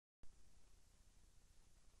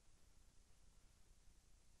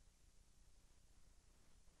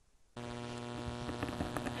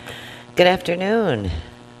Good afternoon.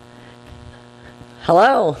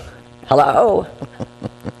 Hello. Hello.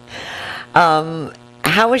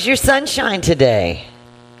 How was your sunshine today?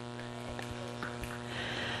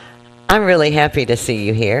 I'm really happy to see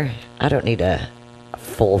you here. I don't need a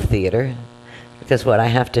full theater because what I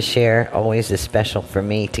have to share always is special for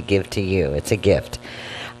me to give to you. It's a gift.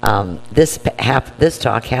 This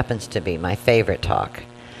talk happens to be my favorite talk.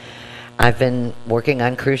 I've been working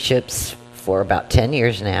on cruise ships for about 10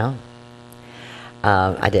 years now.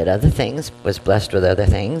 I did other things, was blessed with other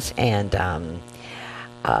things, and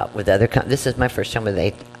with other. This is my first time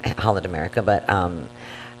with Holland America, but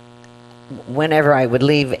whenever I would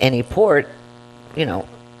leave any port,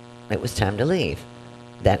 it was time to leave.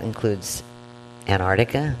 That includes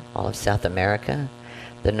Antarctica, all of South America,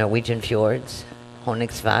 the Norwegian fjords,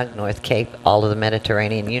 Honningsvåg, North Cape, all of the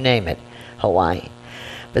Mediterranean, you name it, Hawaii.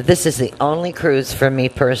 But this is the only cruise for me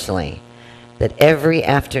personally that every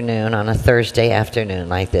afternoon on a Thursday afternoon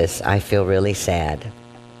like this, I feel really sad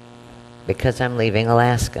because I'm leaving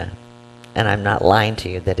Alaska. And I'm not lying to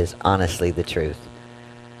you, that is honestly the truth.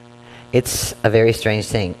 It's a very strange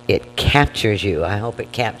thing. It captures you. I hope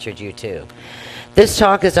it captured you too. This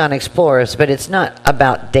talk is on explorers, but it's not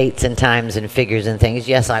about dates and times and figures and things.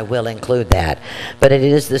 Yes, I will include that. But it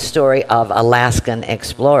is the story of Alaskan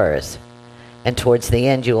explorers. And towards the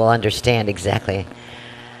end, you will understand exactly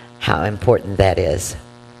how important that is.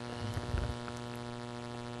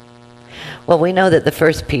 Well, we know that the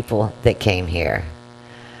first people that came here,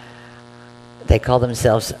 they call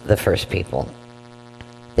themselves the first people.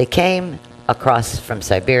 They came across from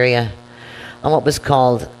Siberia on what was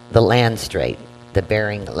called the Land Strait, the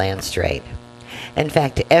Bering Land Strait. In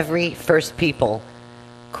fact, every first people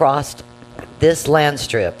crossed this land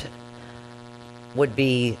strip would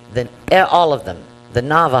be all of them, the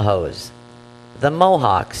Navajos, the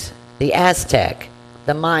Mohawks, the Aztec,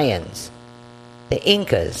 the Mayans, the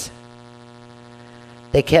Incas.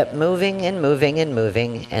 They kept moving and moving and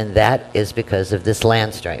moving, and that is because of this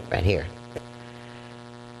land strait right here.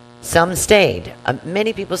 Some stayed.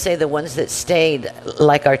 Many people say the ones that stayed,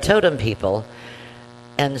 like our totem people,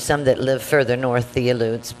 and some that live further north, the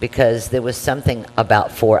Aleuts, because there was something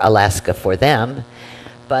about for Alaska for them,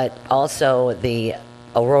 but also the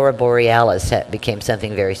Aurora Borealis became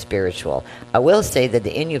something very spiritual. I will say that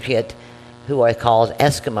the Inupiat, who are called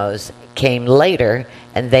Eskimos, came later,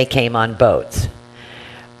 and they came on boats.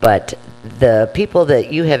 But the people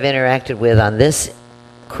that you have interacted with on this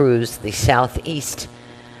cruise, the Southeast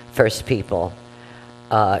first people,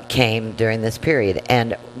 came during this period.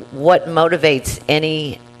 And what motivates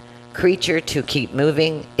any creature to keep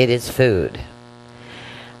moving? It is food.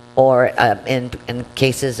 Or in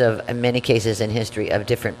many cases in history of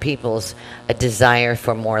different peoples, a desire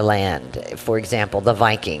for more land. For example, the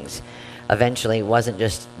Vikings eventually wasn't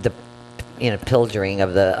just the pilfering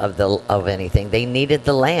of anything. They needed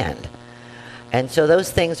the land, and so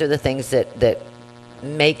those things are the things that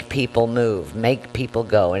make people move, make people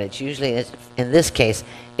go, and it's usually, in this case,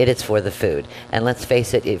 it is for the food. And let's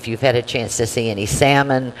face it, if you've had a chance to see any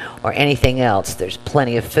salmon or anything else, there's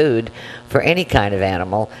plenty of food for any kind of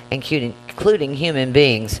animal, including human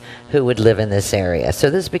beings who would live in this area. So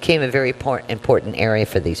this became a very important area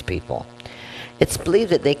for these people. It's believed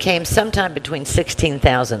that they came sometime between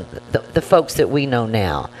 16,000, the folks that we know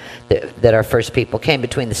now, that our first people came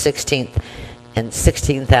between the 16th and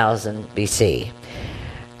 16,000 BC.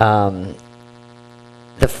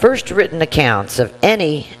 The first written accounts of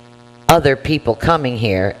any other people coming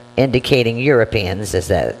here, indicating Europeans, as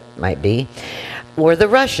that might be, were the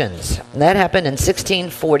Russians. That happened in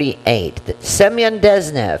 1648. Semyon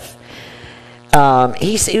Desnev,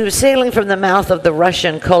 he was sailing from the mouth of the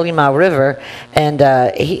Russian Kolyma River, and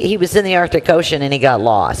he was in the Arctic Ocean, and he got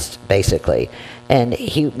lost, basically. And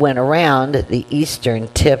he went around the eastern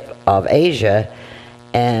tip of Asia,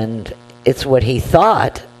 and it's what he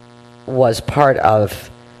thought was part of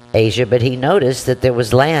Asia, but he noticed that there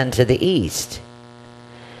was land to the east.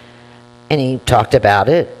 And he talked about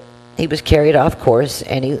it. He was carried off course,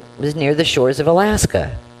 and he was near the shores of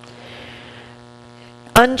Alaska.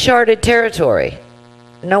 Uncharted territory.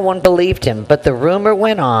 No one believed him, but the rumor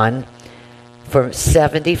went on for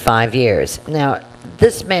 75 years. Now,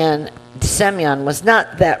 this man, Semyon, was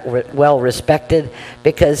not that well respected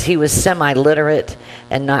because he was semi-literate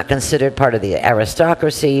and not considered part of the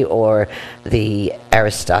aristocracy or the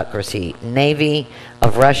aristocracy navy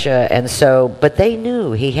of Russia. And so, but they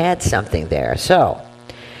knew he had something there. So,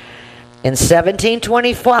 in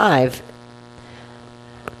 1725,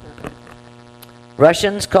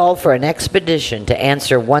 Russians called for an expedition to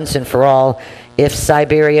answer once and for all if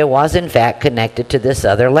Siberia was in fact connected to this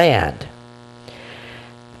other land.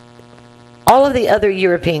 All of the other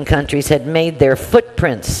European countries had made their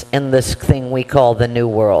footprints in this thing we call the New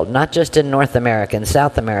World, not just in North America and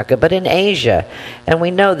South America, but in Asia. And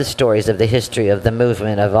we know the stories of the history of the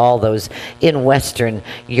movement of all those in Western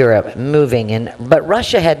Europe moving in. But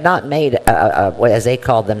Russia had not made, as they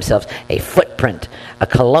called themselves, a footprint, a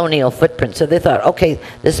colonial footprint. So they thought, okay,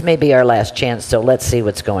 this may be our last chance, so let's see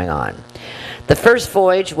what's going on. The first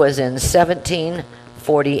voyage was in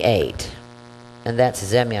 1748, and that's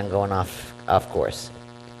Semyon going off course.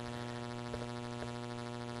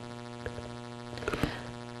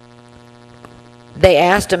 They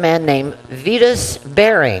asked a man named Vitus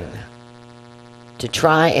Bering to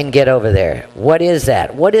try and get over there. What is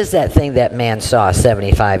that? What is that thing that man saw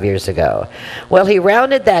 75 years ago? Well, he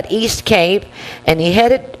rounded that East Cape and he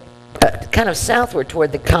headed kind of southward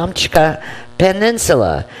toward the Kamchatka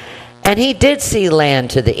Peninsula. And he did see land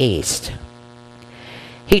to the east.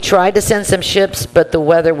 He tried to send some ships, but the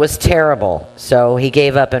weather was terrible, so he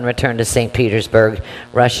gave up and returned to St. Petersburg,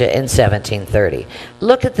 Russia in 1730.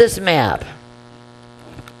 Look at this map.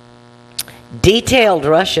 Detailed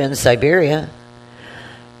Russia and Siberia.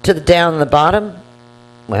 Down the bottom,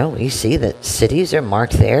 well, we see that cities are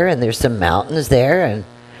marked there, and there's some mountains there, and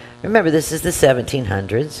remember, this is the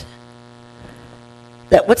 1700s.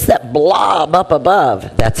 What's that blob up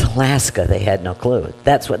above? That's Alaska. They had no clue.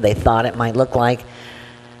 That's what they thought it might look like.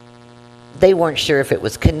 They weren't sure if it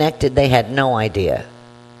was connected. They had no idea.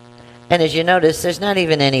 And as you notice, there's not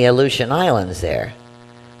even any Aleutian Islands there.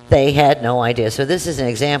 They had no idea. So this is an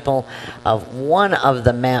example of one of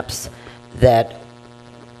the maps that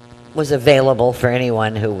was available for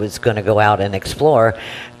anyone who was going to go out and explore.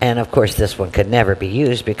 And of course, this one could never be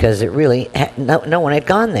used because it really no one had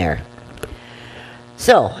gone there.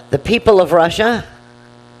 So the people of Russia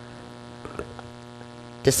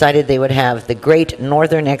decided they would have the Great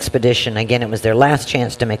Northern Expedition. Again, it was their last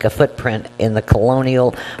chance to make a footprint in the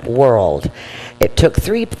colonial world. It took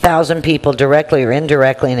 3,000 people directly or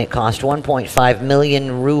indirectly, and it cost 1.5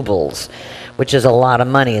 million rubles, which is a lot of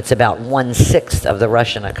money. It's about 1/6 of the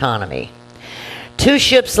Russian economy. 2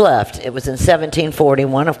 ships left. It was in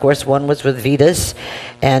 1741. Of course, one was with Vitus,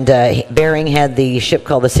 and Bering had the ship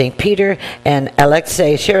called the St. Peter, and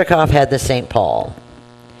Alexei Shirokov had the St. Paul.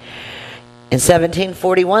 In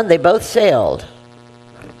 1741, they both sailed.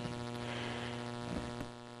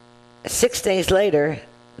 6 days later,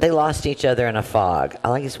 they lost each other in a fog.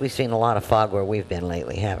 I guess we've seen a lot of fog where we've been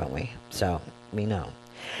lately, haven't we? So, we know.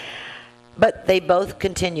 But they both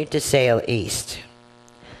continued to sail east.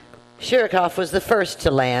 Shirokov was the first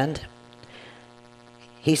to land.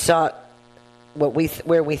 He sought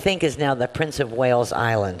where we think is now the Prince of Wales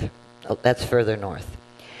Island. Oh, that's further north.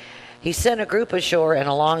 He sent a group ashore in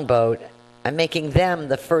a longboat, making them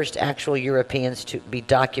the first actual Europeans to be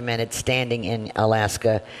documented standing in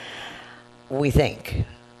Alaska, we think.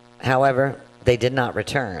 However, they did not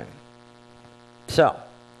return. So,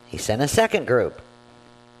 he sent a second group,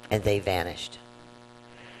 and they vanished.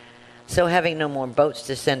 So, having no more boats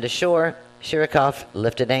to send ashore, Shirokov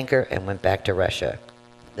lifted anchor and went back to Russia.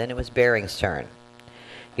 Then it was Bering's turn.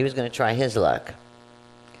 He was going to try his luck.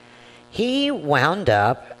 He wound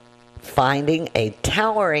up finding a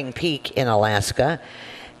towering peak in Alaska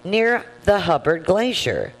near the Hubbard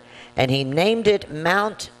Glacier, and he named it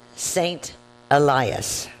Mount St.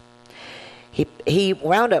 Elias. He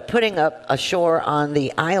wound up putting up ashore on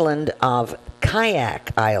the island of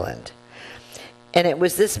Kayak Island, and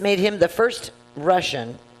this made him the first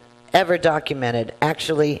Russian ever documented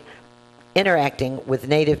actually interacting with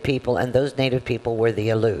native people, and those native people were the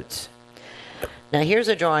Aleuts. Now here's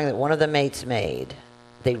a drawing that one of the mates made.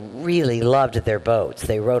 They really loved their boats.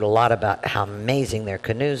 They wrote a lot about how amazing their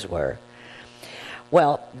canoes were.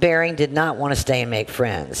 Well, Bering did not want to stay and make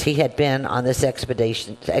friends. He had been on this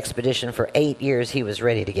expedition for 8 years. He was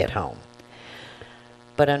ready to get home.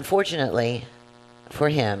 But unfortunately for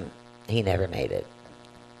him, he never made it.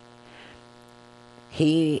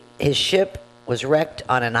 His ship was wrecked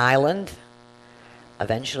on an island.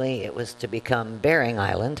 Eventually, it was to become Bering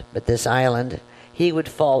Island, but this island, he would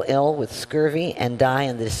fall ill with scurvy and die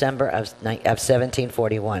in December of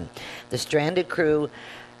 1741. The stranded crew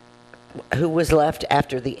who was left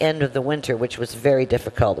after the end of the winter, which was very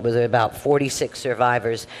difficult, it was about 46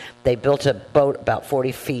 survivors. They built a boat about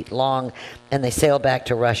 40 feet long, and they sailed back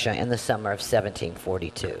to Russia in the summer of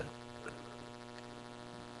 1742.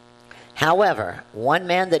 However, one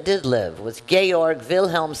man that did live was Georg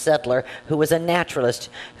Wilhelm Settler, who was a naturalist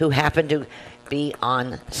who happened to be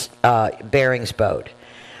on Bering's boat.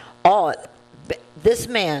 This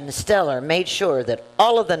man, Steller, made sure that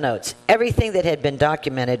all of the notes, everything that had been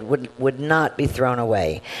documented, would not be thrown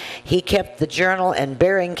away. He kept the journal, and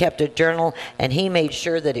Bering kept a journal, and he made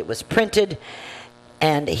sure that it was printed,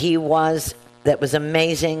 and that was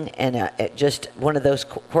amazing, and just one of those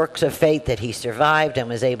quirks of fate that he survived and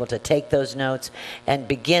was able to take those notes and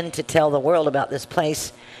begin to tell the world about this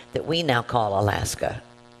place that we now call Alaska.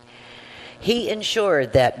 He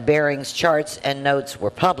ensured that Bering's charts and notes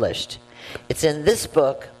were published. It's in this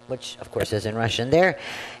book, which of course is in Russian there,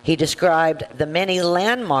 he described the many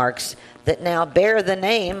landmarks that now bear the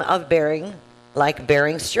name of Bering, like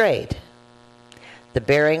Bering Strait, the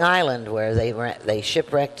Bering Island where they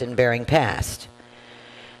shipwrecked in Bering Pass,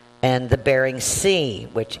 and the Bering Sea,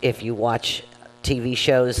 which if you watch TV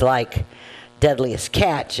shows like Deadliest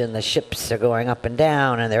Catch and the ships are going up and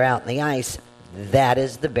down and they're out in the ice, that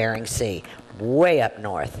is the Bering Sea, way up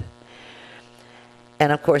north.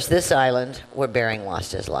 And of course this island where Bering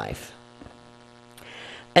lost his life.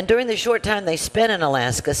 And during the short time they spent in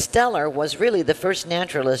Alaska, Steller was really the first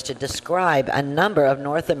naturalist to describe a number of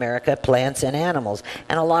North America plants and animals,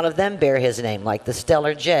 and a lot of them bear his name, like the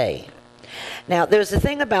Steller jay. Now, there's a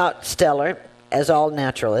thing about Steller, as all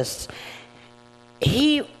naturalists,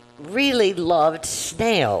 he really loved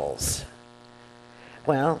snails.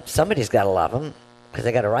 Well, somebody's got to love them, because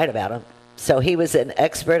they got to write about them. So he was an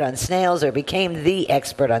expert on snails, or became the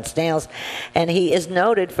expert on snails, and he is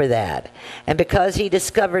noted for that. And because he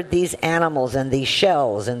discovered these animals and these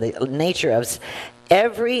shells and the nature of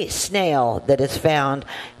every snail that is found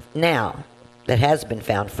now, that has been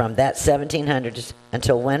found from that 1700s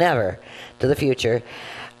until whenever to the future,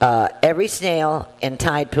 every snail in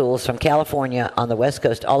tide pools from California on the west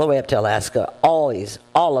coast all the way up to Alaska, all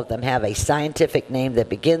of them have a scientific name that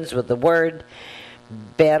begins with the word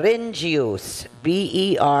Beringius,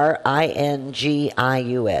 Beringius,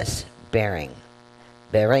 Bering,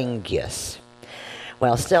 Beringius.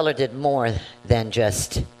 Well, Steller did more than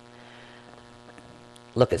just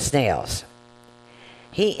look at snails.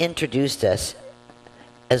 He introduced us,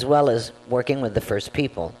 as well as working with the first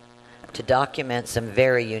people, to document some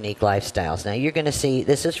very unique lifestyles. Now you're going to see,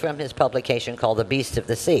 this is from his publication called The Beast of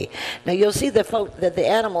the Sea. Now you'll see that the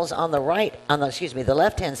animals on the the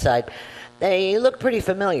left-hand side, they look pretty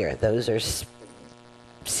familiar. Those are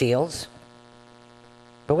seals.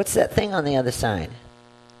 But what's that thing on the other side?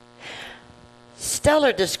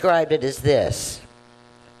 Steller described it as this.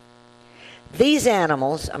 These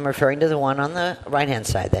animals, I'm referring to the one on the right-hand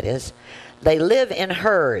side, that is, they live in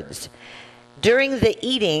herds. During the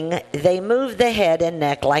eating, they move the head and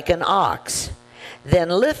neck like an ox, then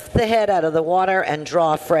lift the head out of the water and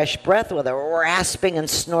draw fresh breath with a rasping and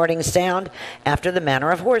snorting sound after the manner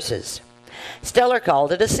of horses. Steller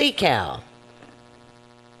called it a sea cow.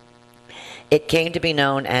 It came to be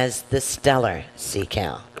known as the Steller sea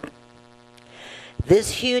cow. This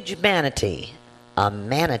huge manatee, a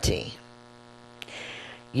manatee,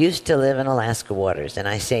 used to live in Alaska waters, and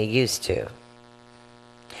I say used to.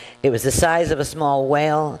 It was the size of a small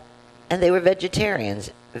whale, and they were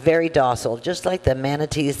vegetarians, very docile, just like the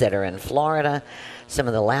manatees that are in Florida. Some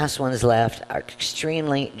of the last ones left are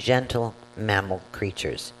extremely gentle mammal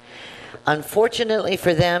creatures. Unfortunately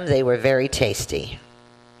for them, they were very tasty.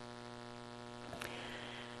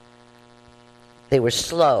 They were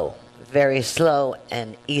slow, very slow,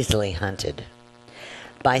 and easily hunted.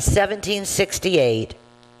 By 1768,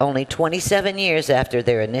 only 27 years after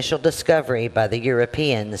their initial discovery by the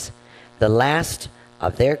Europeans, the last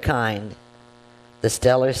of their kind, the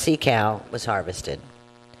Steller sea cow, was harvested.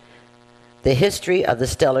 The history of the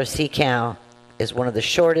Steller sea cow is one of the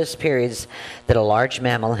shortest periods that a large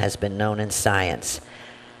mammal has been known in science.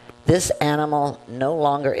 This animal no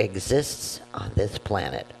longer exists on this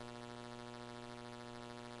planet.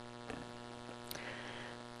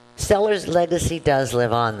 Steller's legacy does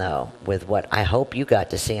live on, though, with what I hope you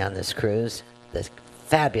got to see on this cruise, the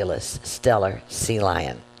fabulous Steller sea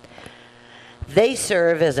lion. They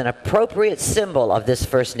serve as an appropriate symbol of this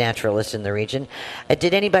first naturalist in the region.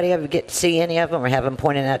 Did anybody ever get to see any of them or have them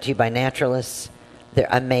pointed out to you by naturalists? They're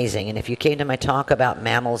amazing. And if you came to my talk about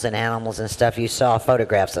mammals and animals and stuff, you saw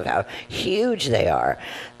photographs of how huge they are.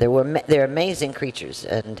 They're amazing creatures,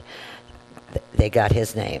 and they got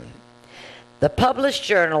his name. The published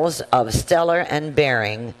journals of Steller and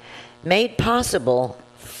Bering made possible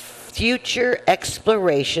future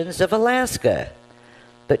explorations of Alaska.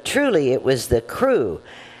 But truly, it was the crew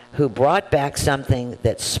who brought back something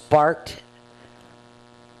that sparked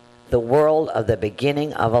the world of the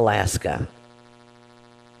beginning of Alaska.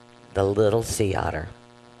 The little sea otter.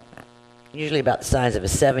 Usually about the size of a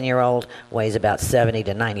 7-year-old, weighs about 70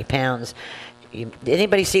 to 90 pounds. Did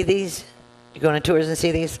anybody see these? You go on tours and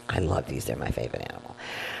see these? I love these. They're my favorite animal.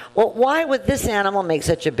 Well, why would this animal make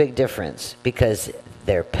such a big difference? Because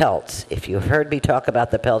they're pelts. If you heard me talk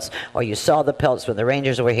about the pelts, or you saw the pelts when the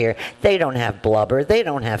Rangers were here, they don't have blubber. They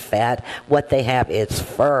don't have fat. What they have is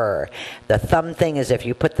fur. The thumb thing is, if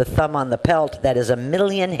you put the thumb on the pelt, that is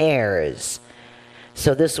 1,000,000 hairs.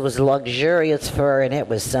 So this was luxurious fur, and it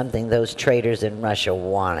was something those traders in Russia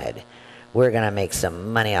wanted. We're going to make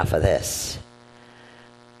some money off of this.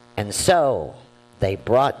 And so they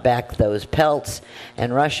brought back those pelts,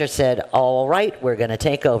 and Russia said, all right, we're going to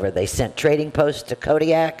take over. They sent trading posts to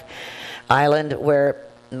Kodiak Island, where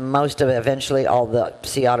eventually all the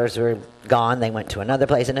sea otters were gone. They went to another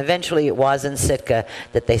place, and eventually it was in Sitka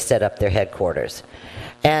that they set up their headquarters.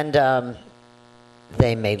 And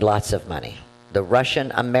they made lots of money. The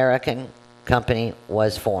Russian-American company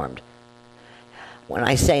was formed. When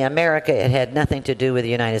I say America, it had nothing to do with the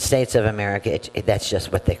United States of America. That's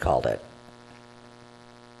just what they called it.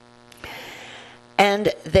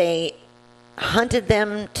 And they hunted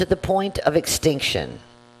them to the point of extinction.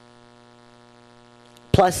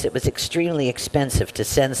 Plus, it was extremely expensive to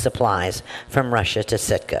send supplies from Russia to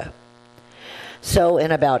Sitka. So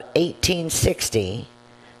in about 1860,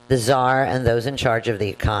 the Tsar and those in charge of the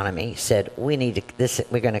economy said, we're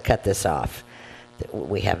going to cut this off.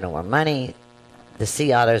 We have no more money. The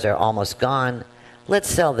sea otters are almost gone. Let's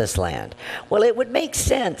sell this land. Well, it would make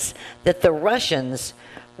sense that the Russians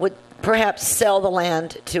would perhaps sell the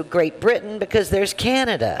land to Great Britain because there's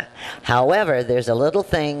Canada. However, there's a little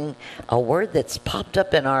thing, a word that's popped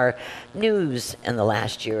up in our news in the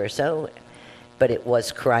last year or so, but it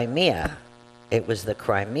was Crimea. It was the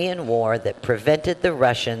Crimean War that prevented the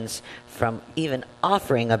Russians from even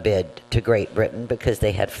offering a bid to Great Britain because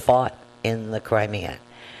they had fought in the Crimea.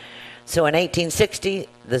 So in 1860,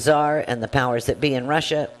 the Tsar and the powers that be in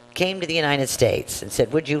Russia came to the United States and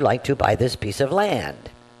said, would you like to buy this piece of land?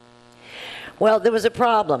 Well, there was a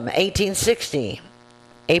problem. 1860,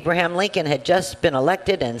 Abraham Lincoln had just been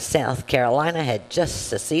elected and South Carolina had just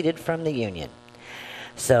seceded from the Union.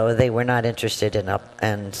 So they were not interested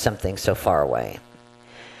in something so far away.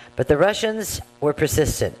 But the Russians were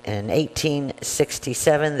persistent. In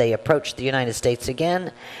 1867, they approached the United States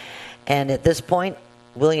again. And at this point,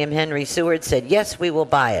 William Henry Seward said, yes, we will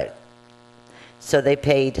buy it. So they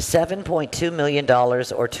paid $7.2 million,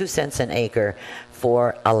 or 2 cents an acre,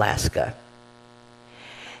 for Alaska.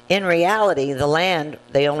 In reality, the land,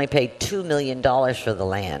 they only paid $2 million for the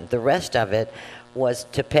land. The rest of it was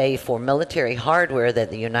to pay for military hardware that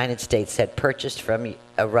the United States had purchased from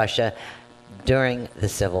Russia during the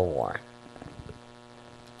Civil War.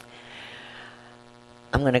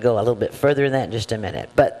 I'm going to go a little bit further than that in just a minute.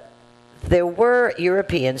 But there were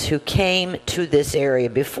Europeans who came to this area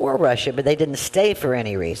before Russia, but they didn't stay for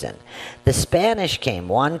any reason. The Spanish came,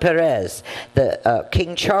 Juan Perez,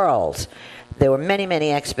 King Charles. There were many,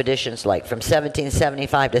 many expeditions, like from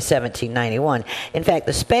 1775 to 1791. In fact,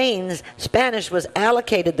 the Spanish was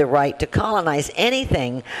allocated the right to colonize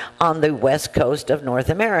anything on the west coast of North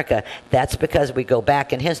America. That's because we go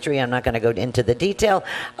back in history. I'm not going to go into the detail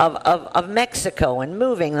of Mexico and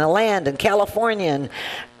moving the land and California and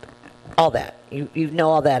all that. You know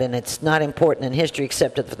all that, and it's not important in history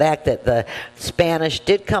except the fact that the Spanish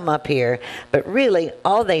did come up here, but really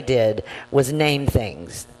all they did was name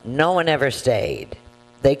things. No one ever stayed.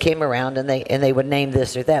 They came around and they would name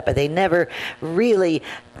this or that, but they never really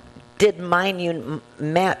did minute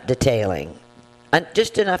map detailing,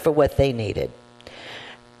 just enough for what they needed.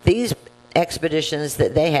 These expeditions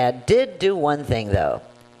that they had did do one thing, though.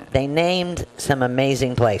 They named some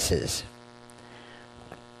amazing places.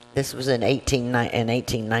 This was in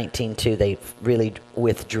 1819, too. They really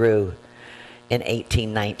withdrew in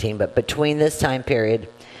 1819. But between this time period,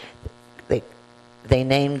 they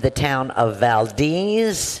named the town of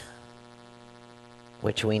Valdez,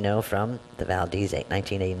 which we know from the Valdez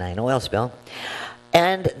 1989 oil spill,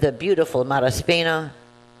 and the beautiful Malaspina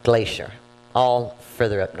Glacier, all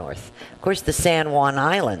further up north. Of course, the San Juan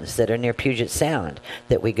Islands that are near Puget Sound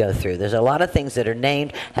that we go through. There's a lot of things that are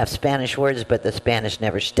named, have Spanish words, but the Spanish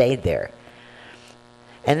never stayed there.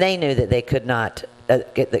 And they knew that they could not,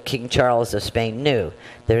 that King Charles of Spain knew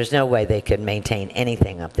there's no way they could maintain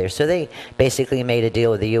anything up there. So they basically made a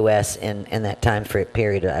deal with the U.S. in that time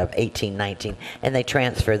period of 1819, and they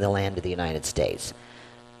transferred the land to the United States.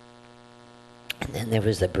 And then there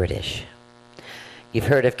was the British. You've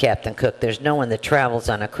heard of Captain Cook. There's no one that travels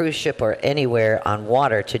on a cruise ship or anywhere on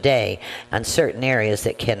water today on certain areas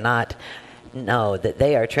that cannot know that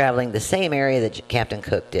they are traveling the same area that Captain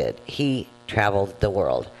Cook did. He traveled the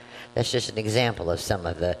world. That's just an example of some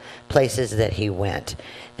of the places that he went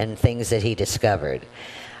and things that he discovered.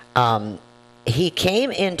 he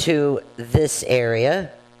came into this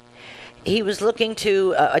area. He was looking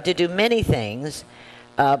to do many things,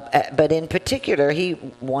 but in particular, he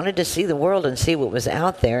wanted to see the world and see what was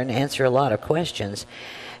out there and answer a lot of questions.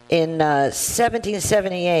 In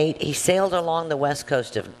 1778, he sailed along the west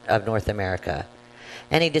coast of North America,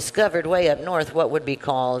 and he discovered way up north what would be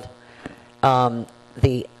called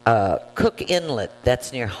the Cook Inlet.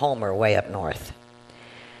 That's near Homer, way up north.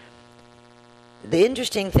 The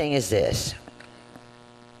interesting thing is this.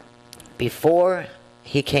 Before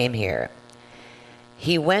he came here,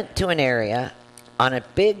 he went to an area on a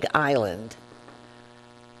big island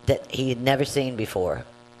that he had never seen before.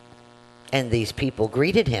 And these people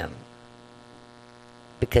greeted him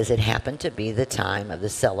because it happened to be the time of the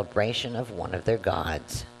celebration of one of their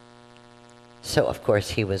gods. So, of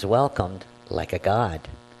course, he was welcomed like a god,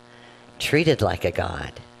 treated like a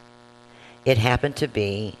god. It happened to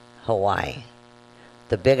be Hawaii,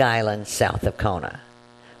 the big island south of Kona,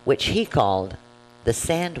 which he called the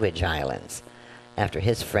Sandwich Islands, after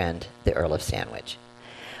his friend, the Earl of Sandwich.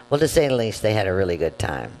 Well, to say the least, they had a really good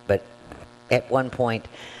time. But at one point,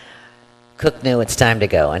 Cook knew it's time to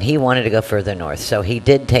go, and he wanted to go further north. So he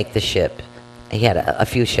did take the ship. He had a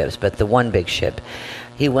few ships, but the one big ship.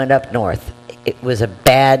 He went up north. It was a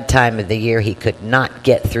bad time of the year. He could not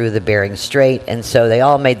get through the Bering Strait, and so they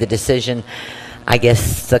all made the decision. I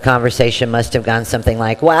guess the conversation must have gone something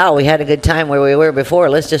like, wow, we had a good time where we were before.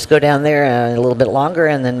 Let's just go down there a little bit longer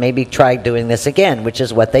and then maybe try doing this again, which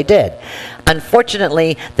is what they did.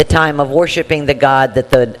 Unfortunately, the time of worshiping the god that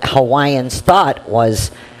the Hawaiians thought was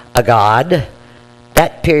a god,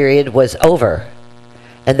 that period was over.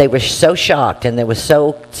 And they were so shocked, and there was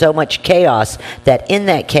so much chaos, that in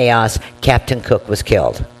that chaos, Captain Cook was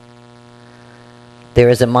killed. There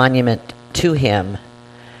is a monument to him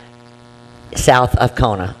south of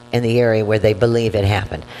Kona, in the area where they believe it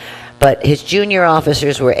happened. But his junior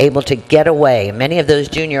officers were able to get away. Many of those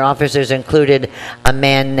junior officers included a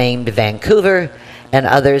man named Vancouver and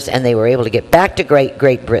others, and they were able to get back to Great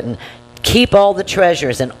Britain, keep all the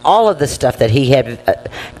treasures and all of the stuff that he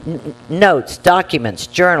had, notes, documents,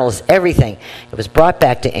 journals, everything. It was brought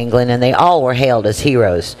back to England, and they all were hailed as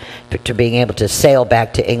heroes to being able to sail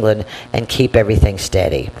back to England and keep everything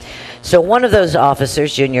steady. So one of those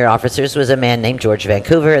officers, junior officers, was a man named George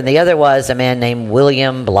Vancouver, and the other was a man named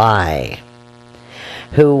William Bligh,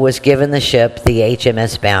 who was given the ship, the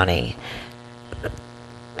HMS Bounty.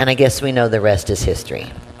 And I guess we know the rest is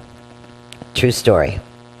history. True story.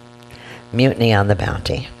 Mutiny on the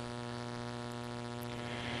Bounty.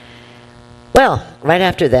 Well, right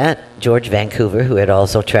after that, George Vancouver, who had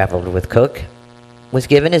also traveled with Cook, was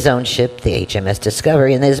given his own ship, the HMS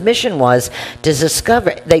Discovery, and his mission was to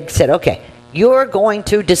discover, they said, okay, you're going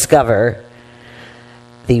to discover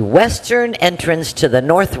the western entrance to the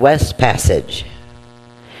Northwest Passage.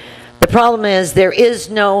 The problem is there is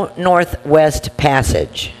no Northwest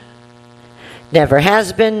Passage. Never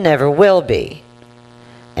has been, never will be.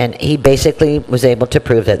 And he basically was able to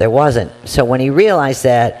prove that there wasn't. So when he realized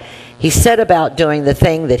that, he set about doing the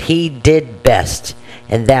thing that he did best,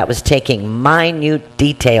 and that was taking minute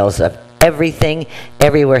details of everything,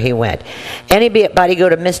 everywhere he went. Anybody go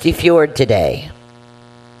to Misty Fjord today?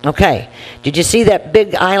 Okay. Did you see that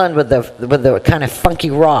big island with the kind of funky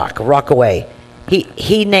Rockaway?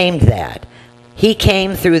 He named that. He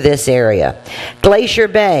came through this area. Glacier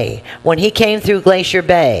Bay. When he came through Glacier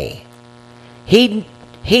Bay, he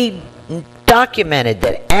documented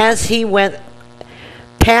that as he went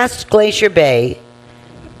past Glacier Bay,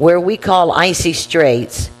 where we call Icy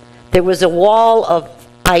Straits, there was a wall of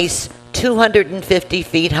ice 250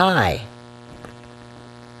 feet high.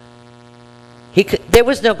 There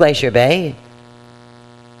was no Glacier Bay,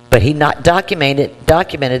 but he not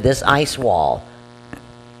documented this ice wall.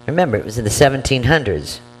 Remember, it was in the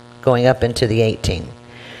 1700s, going up into the 18.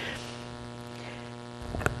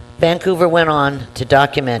 Vancouver went on to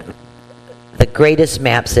document the greatest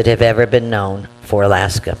maps that have ever been known for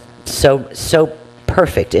Alaska. So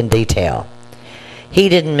perfect in detail. He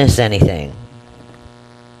didn't miss anything.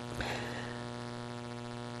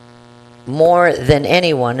 More than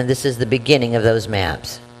anyone, and this is the beginning of those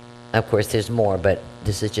maps. Of course, there's more, but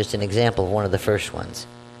this is just an example of one of the first ones.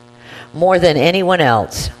 More than anyone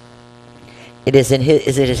else, it is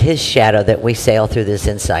his shadow that we sail through this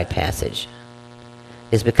inside passage.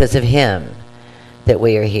 It's because of him that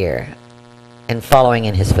we are here and following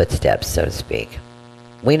in his footsteps, so to speak.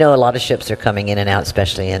 We know a lot of ships are coming in and out,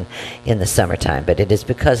 especially in the summertime, but it is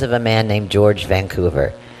because of a man named George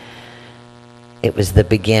Vancouver. It was the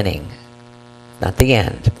beginning. Not the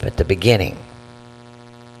end, but the beginning.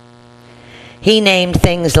 He named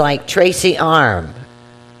things like Tracy Arm,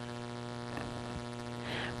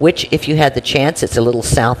 which, if you had the chance, it's a little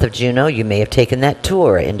south of Juneau. You may have taken that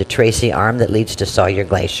tour into Tracy Arm that leads to Sawyer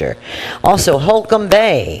Glacier. Also, Holcomb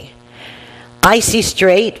Bay, Icy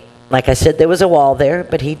Strait. Like I said, there was a wall there,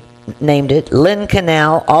 but he named it. Lynn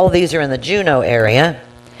Canal. All of these are in the Juneau area.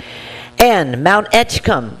 And Mount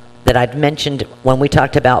Etchcombe, that I'd mentioned when we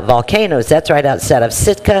talked about volcanoes. That's right outside of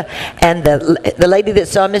Sitka. And the lady that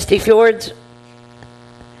saw Misty Fjords,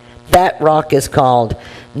 that rock is called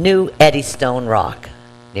New Eddystone Rock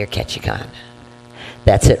near Ketchikan.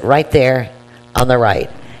 That's it right there on the right.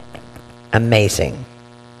 Amazing.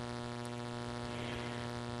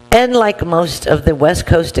 And like most of the West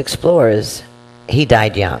Coast explorers, he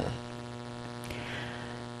died young.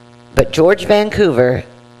 But George Vancouver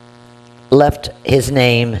left his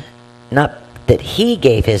name, not that he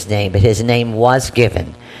gave his name, but his name was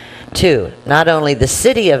given to not only the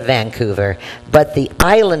city of Vancouver, but the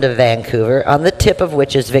island of Vancouver, on the tip of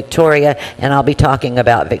which is Victoria, and I'll be talking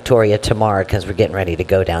about Victoria tomorrow because we're getting ready to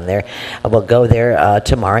go down there. We'll go there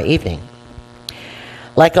tomorrow evening.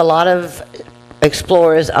 Like a lot of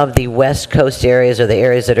explorers of the West Coast areas, or the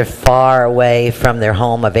areas that are far away from their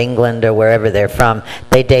home of England or wherever they're from,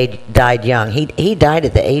 they died young. He died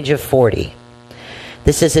at the age of 40.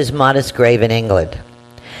 This is his modest grave in England.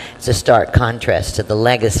 It's a stark contrast to the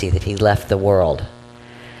legacy that he left the world.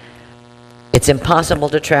 It's impossible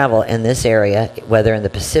to travel in this area, whether in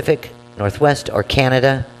the Pacific Northwest or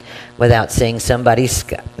Canada, without seeing somebody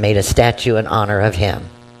made a statue in honor of him.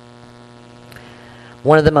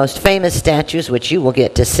 One of the most famous statues, which you will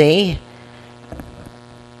get to see,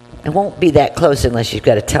 it won't be that close unless you've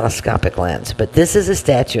got a telescopic lens, but this is a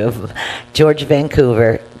statue of George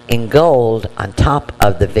Vancouver in gold on top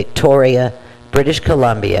of the Victoria, British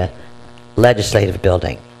Columbia Legislative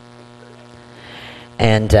Building.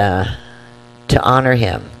 And to honor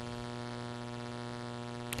him.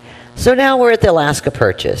 So now we're at the Alaska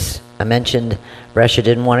Purchase. I mentioned Russia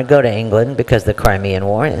didn't want to go to England because of the Crimean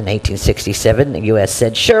War. In 1867, the U.S.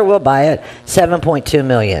 said, sure, we'll buy it, $7.2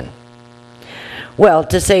 million. Well,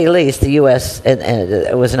 to say the least, the U.S.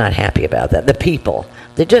 was not happy about that. The people,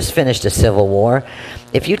 they just finished a civil war.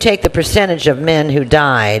 If you take the percentage of men who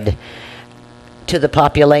died to the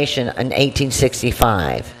population in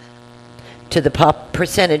 1865, to the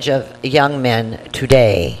percentage of young men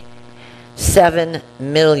today, 7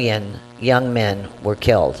 million young men were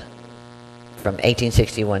killed from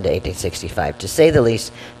 1861 to 1865. To say the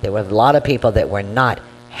least, there were a lot of people that were not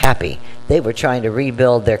happy. They were trying to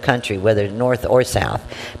rebuild their country, whether north or south.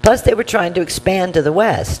 Plus, they were trying to expand to the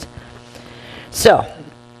west. So,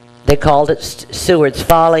 they called it Seward's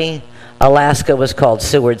Folly. Alaska was called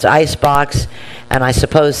Seward's Icebox. And I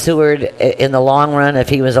suppose Seward, in the long run, if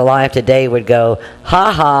he was alive today, would go,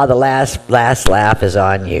 ha ha, the last laugh is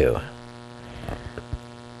on you.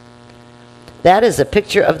 That is a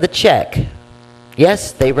picture of the check.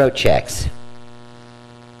 Yes, they wrote checks.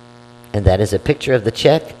 And that is a picture of the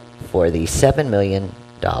check for the $7 million,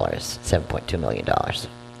 $7.2 million.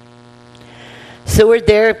 Seward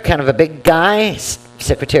there, kind of a big guy,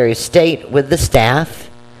 Secretary of State with the staff.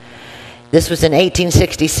 This was in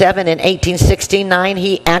 1867. In 1869,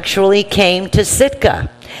 he actually came to Sitka.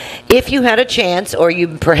 If you had a chance, or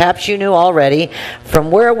perhaps you knew already, from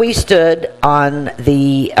where we stood on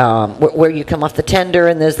the, where you come off the tender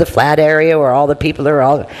and there's the flat area where all the people are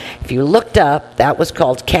all, if you looked up, that was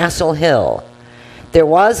called Castle Hill. There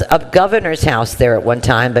was a governor's house there at one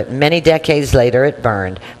time, but many decades later it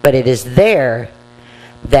burned. But it is there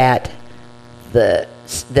that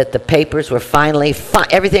the papers were finally,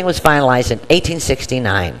 everything was finalized in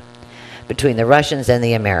 1869 between the Russians and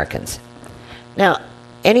the Americans. Now,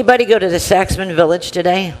 anybody go to the Saxman Village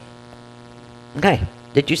today? Okay.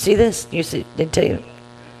 Did you see this? Didn't tell you?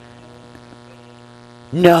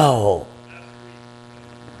 No.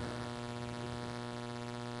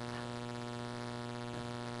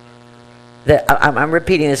 I'm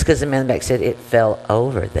repeating this because the man back said it fell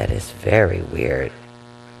over. That is very weird.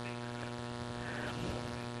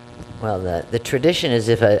 Well, the tradition is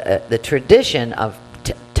the tradition of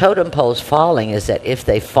totem poles falling is that if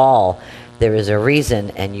they fall, there is a reason,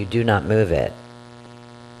 and you do not move it.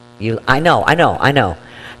 I know.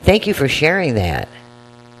 Thank you for sharing that.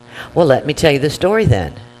 Well, let me tell you the story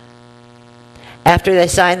then. After they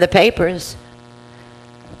signed the papers,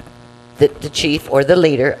 the chief or the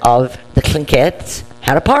leader of the Tlinkets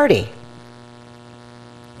had a party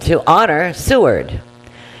to honor Seward.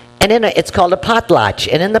 And it's called a potlatch.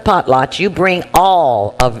 And in the potlatch, you bring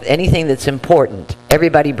all of anything that's important.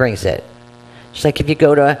 Everybody brings it. Just like if you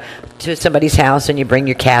go to somebody's house and you bring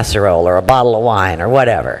your casserole or a bottle of wine or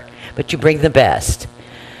whatever. But you bring the best.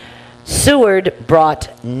 Seward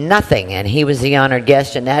brought nothing, and he was the honored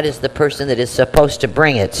guest, and that is the person that is supposed to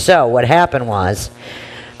bring it. So what happened was,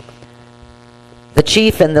 the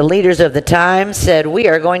chief and the leaders of the time said, we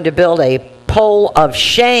are going to build a pole of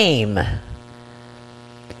shame.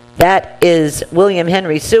 That is William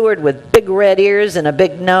Henry Seward with big red ears and a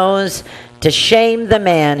big nose, to shame the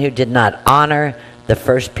man who did not honor the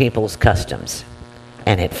first people's customs.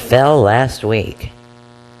 And it fell last week.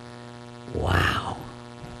 Wow.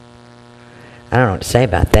 I don't know what to say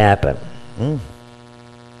about that, but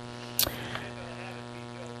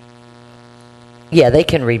yeah, they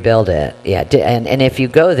can rebuild it. Yeah, and if you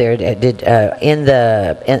go there, in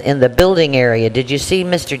the building area, did you see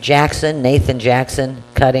Mr. Jackson, Nathan Jackson,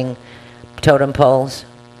 cutting totem poles?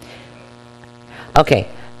 Okay,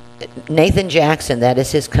 Nathan Jackson, that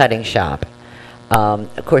is his cutting shop.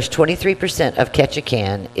 Of course, 23% of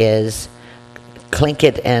Ketchikan is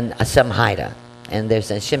Tlingit and some Haida, and there's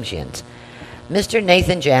some Tsimshians. Mr.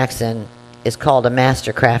 Nathan Jackson is called a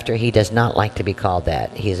master crafter. He does not like to be called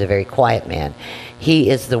that. He is a very quiet man. He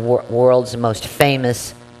is the world's most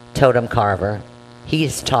famous totem carver. He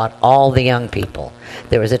has taught all the young people.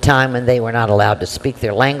 There was a time when they were not allowed to speak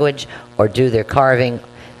their language or do their carving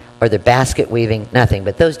or their basket weaving, nothing.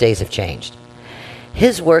 But those days have changed.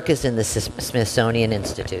 His work is in the Smithsonian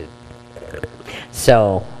Institute.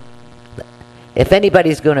 So if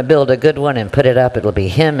anybody's going to build a good one and put it up, it'll be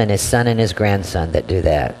him and his son and his grandson that do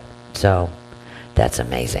that. So that's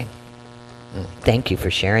amazing. Thank you for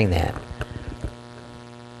sharing that.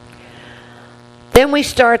 Then we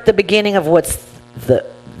start the beginning of what's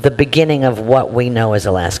the beginning of what we know as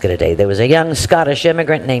Alaska today. There was a young Scottish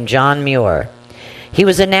immigrant named John Muir. He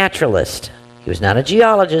was a naturalist. He was not a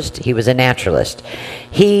geologist. He was a naturalist.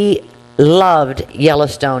 He loved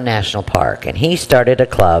Yellowstone National Park, and he started a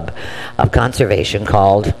club of conservation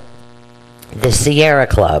called the Sierra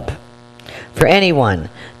Club for anyone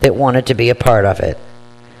that wanted to be a part of it,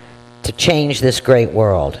 to change this great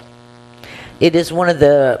world. It is one of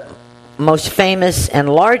the most famous and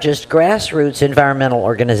largest grassroots environmental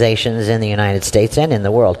organizations in the United States and in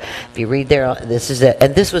the world. If you read there, and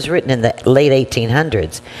this was written in the late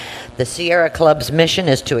 1800s. The Sierra Club's mission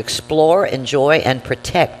is to explore, enjoy, and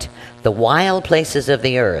protect the wild places of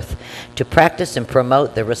the earth, to practice and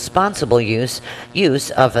promote the responsible use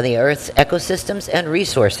of the earth's ecosystems and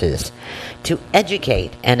resources, to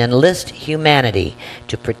educate and enlist humanity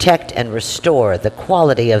to protect and restore the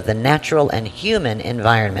quality of the natural and human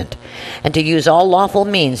environment, and to use all lawful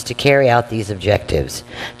means to carry out these objectives.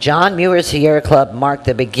 John Muir's Sierra Club marked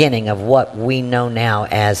the beginning of what we know now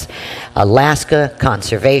as Alaska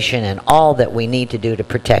conservation and all that we need to do to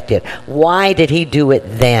protect it. Why did he do it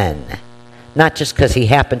then? Not just because he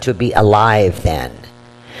happened to be alive then.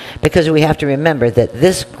 Because we have to remember that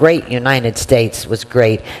this great United States was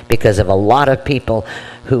great because of a lot of people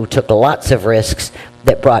who took lots of risks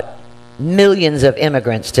that brought millions of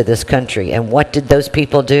immigrants to this country. And what did those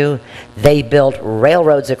people do? They built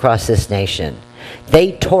railroads across this nation.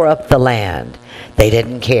 They tore up the land. They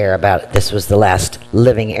didn't care about this was the last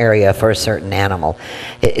living area for a certain animal.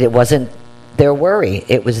 It wasn't their worry.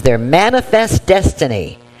 It was their manifest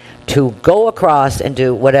destiny to go across and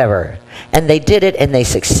do whatever. And they did it, and they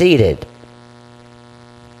succeeded.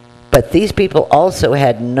 But these people also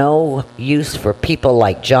had no use for people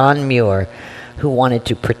like John Muir, who wanted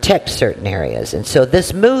to protect certain areas. And so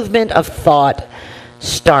this movement of thought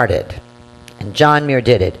started, and John Muir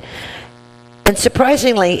did it. And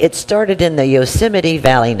surprisingly, it started in the Yosemite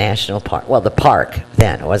Valley National Park. Well, the park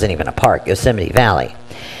then. It wasn't even a park, Yosemite Valley.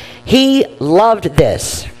 He loved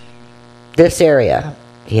this area.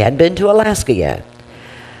 He hadn't been to Alaska yet.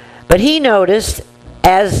 But he noticed,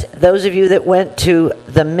 as those of you that went to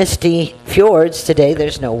the misty fjords today,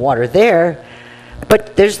 there's no water there,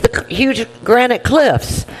 but there's the huge granite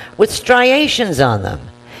cliffs with striations on them.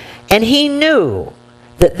 And he knew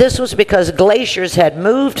that this was because glaciers had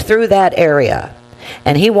moved through that area.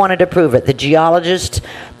 And he wanted to prove it. The geologists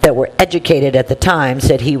that were educated at the time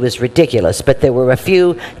said he was ridiculous, but there were a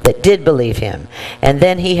few that did believe him. And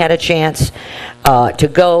then he had a chance to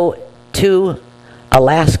go to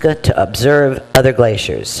Alaska to observe other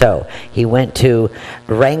glaciers. So he went to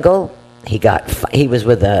Wrangell. He was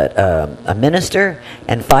with a minister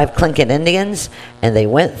and 5 Tlingit Indians, and they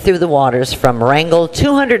went through the waters from Wrangell,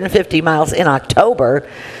 250 miles in October,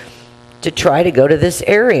 to try to go to this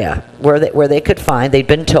area where they could find, they'd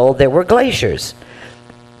been told there were glaciers.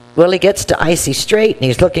 Well, he gets to Icy Strait, and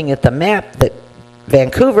he's looking at the map that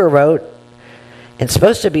Vancouver wrote, and it's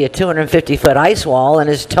supposed to be a 250-foot ice wall, and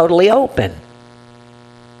is totally open.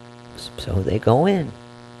 So they go in.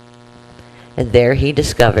 And there he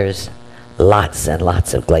discovers lots and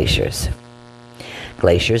lots of glaciers.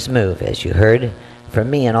 Glaciers move, as you heard from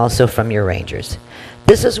me and also from your rangers.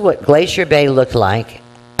 This is what Glacier Bay looked like.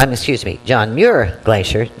 John Muir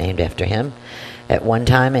Glacier, named after him, at one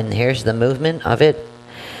time, and here's the movement of it.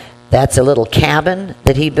 That's a little cabin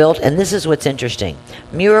that he built, and this is what's interesting.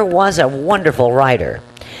 Muir was a wonderful writer,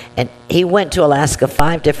 and he went to Alaska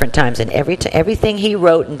 5 different times, and everything he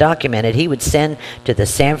wrote and documented, he would send to the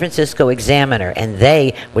San Francisco Examiner, and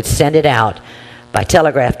they would send it out by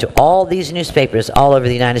telegraph to all these newspapers all over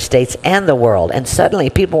the United States and the world. And suddenly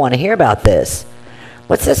people want to hear about this.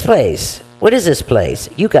 What's this place? What is this place?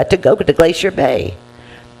 You got to go to Glacier Bay.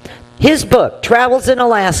 His book, Travels in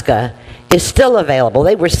Alaska, is still available.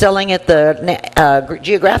 They were selling it, the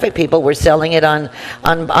Geographic people were selling it on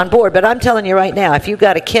board. But I'm telling you right now, if you've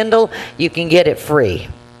got a Kindle, you can get it free.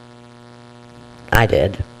 I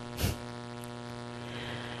did.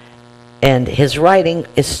 And his writing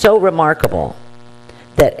is so remarkable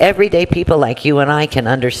that everyday people like you and I can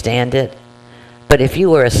understand it. But if you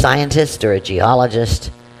were a scientist or a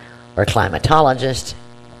geologist or a climatologist,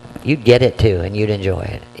 you'd get it too and you'd enjoy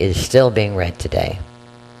it. It is still being read today.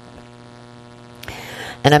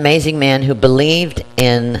 An amazing man who believed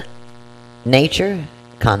in nature,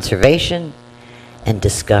 conservation, and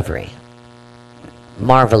discovery.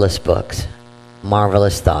 Marvelous books,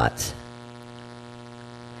 marvelous thoughts.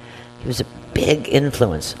 He was a big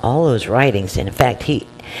influence, all those writings. And in fact,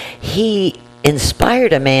 he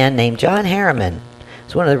inspired a man named John Harriman. He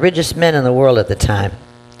was one of the richest men in the world at the time.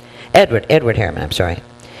 Edward Harriman, I'm sorry.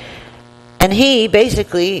 And he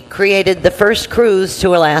basically created the first cruise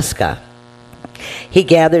to Alaska. He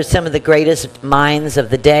gathered some of the greatest minds of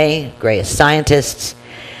the day, greatest scientists,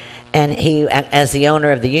 and he, as the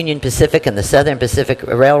owner of the Union Pacific and the Southern Pacific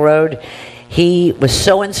Railroad, he was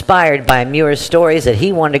so inspired by Muir's stories that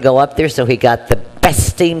he wanted to go up there, so he got the best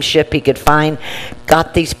steamship he could find,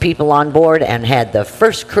 got these people on board, and had the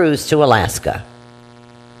first cruise to Alaska.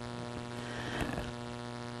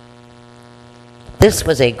 This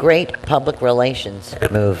was a great public relations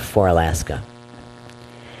move for Alaska.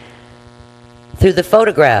 Through the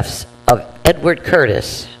photographs of Edward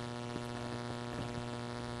Curtis,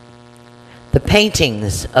 the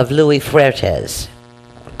paintings of Louis Fuertes,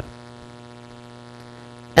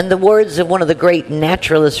 and the words of one of the great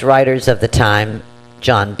naturalist writers of the time,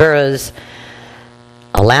 John Burroughs,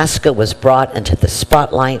 Alaska was brought into the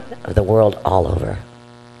spotlight of the world all over.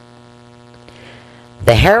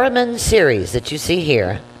 The Harriman series that you see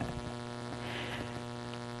here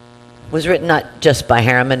was written not just by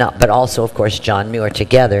Harriman, but also, of course, John Muir.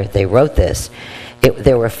 Together, they wrote this.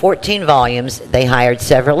 There were 14 volumes. They hired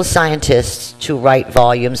several scientists to write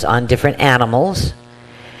volumes on different animals.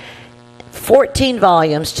 14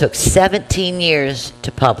 volumes, took 17 years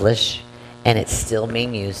to publish, and it's still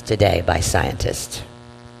being used today by scientists.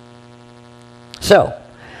 So,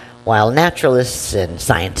 while naturalists and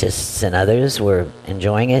scientists and others were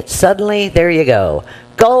enjoying it, suddenly, there you go.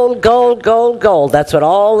 Gold, gold, gold, gold. That's what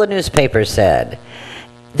all the newspapers said.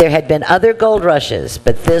 There had been other gold rushes,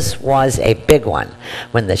 but this was a big one.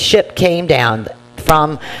 When the ship came down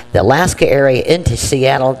from the Alaska area into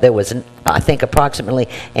Seattle, there was, I think, approximately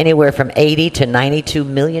anywhere from $80 to $92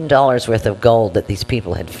 million worth of gold that these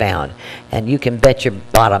people had found. And you can bet your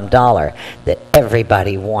bottom dollar that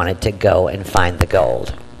everybody wanted to go and find the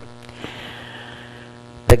gold.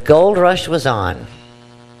 The gold rush was on.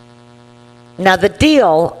 Now, the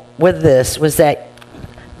deal with this was that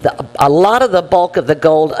a lot of the bulk of the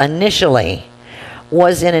gold initially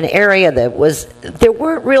was in an area that was, there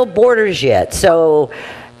weren't real borders yet. So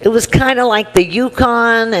it was kind of like the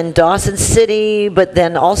Yukon and Dawson City, but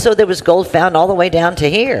then also there was gold found all the way down to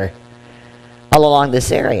here, all along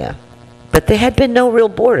this area. But there had been no real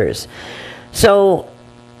borders. So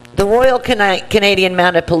the Royal Canadian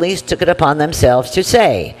Mounted Police took it upon themselves to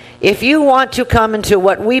say, if you want to come into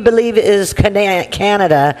what we believe is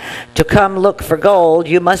Canada to come look for gold,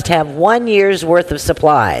 you must have 1 year's worth of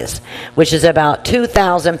supplies, which is about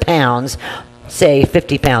 2,000 pounds, say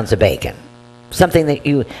 50 pounds of bacon. Something that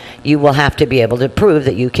you will have to be able to prove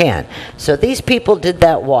that you can. So these people did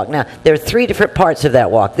that walk. Now, there are 3 different parts of that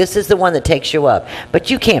walk. This is the one that takes you up. But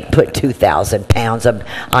you can't put 2,000 pounds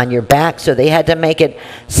on your back, so they had to make it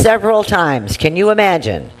several times. Can you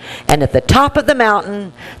imagine? And at the top of the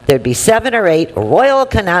mountain, there'd be 7 or 8 Royal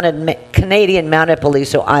Canadian Mounted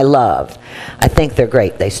Police, who I love. I think they're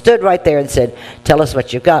great. They stood right there and said, tell us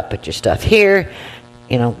what you've got. Put your stuff here.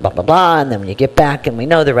 You know, blah, blah, blah, and then when you get back, and we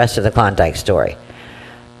know the rest of the Klondike story.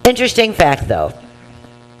 Interesting fact, though.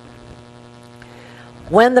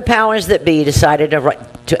 When the powers that be decided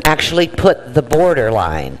to actually put the border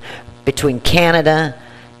line between Canada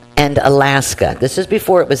and Alaska. This is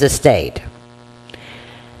before it was a state.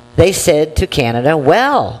 They said to Canada,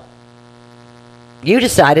 well, you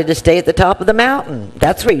decided to stay at the top of the mountain.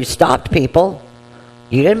 That's where you stopped people.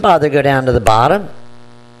 You didn't bother to go down to the bottom.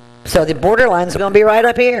 So the borderline's going to be right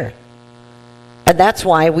up here. And that's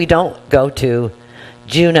why we don't go to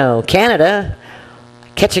Juneau, Canada,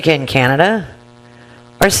 Ketchikan, Canada,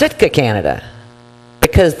 or Sitka, Canada,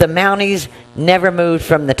 because the Mounties never moved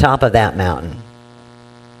from the top of that mountain.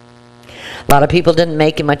 A lot of people didn't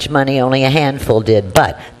make much money, only a handful did,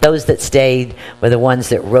 but those that stayed were the ones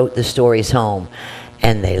that wrote the stories home,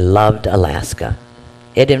 and they loved Alaska.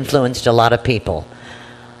 It influenced a lot of people.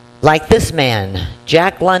 Like this man,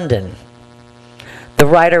 Jack London, the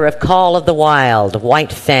writer of Call of the Wild,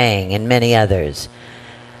 White Fang, and many others.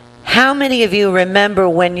 How many of you remember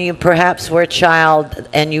when you perhaps were a child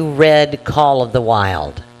and you read Call of the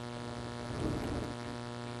Wild?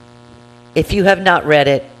 If you have not read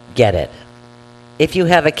it, get it. If you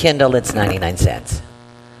have a Kindle, it's 99 cents.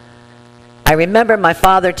 I remember my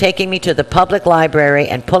father taking me to the public library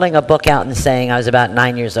and pulling a book out and saying, I was about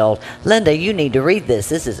 9 years old, Linda, you need to read this.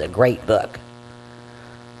 This is a great book.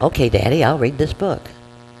 Okay, Daddy, I'll read this book.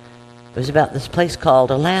 It was about this place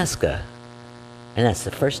called Alaska. And that's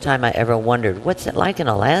the first time I ever wondered, what's it like in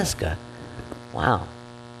Alaska? Wow.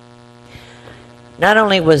 Not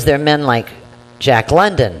only was there men like Jack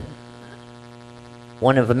London,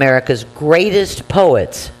 one of America's greatest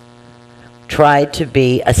poets, tried to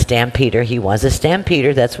be a stampeder. He was a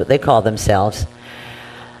stampeder, that's what they call themselves.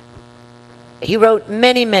 He wrote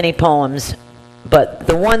many, many poems, but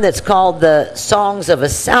the one that's called the Songs of a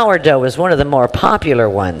Sourdough is one of the more popular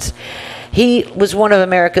ones. He was one of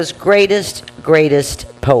America's greatest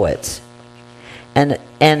poets.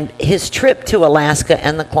 And his trip to Alaska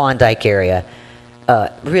and the Klondike area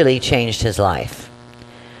really changed his life.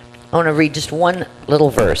 I want to read just one little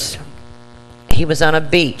verse. He was on a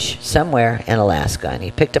beach somewhere in Alaska, and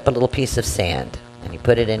he picked up a little piece of sand, and he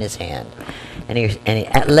put it in his hand.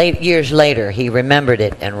 Years later, he remembered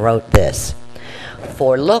it and wrote this.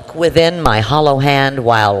 For look within my hollow hand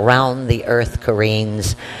while round the earth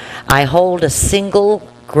careens, I hold a single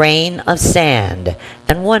grain of sand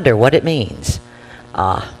and wonder what it means.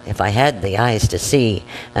 Ah, if I had the eyes to see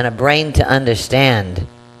and a brain to understand,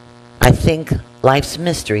 I think life's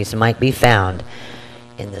mysteries might be found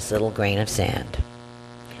in this little grain of sand.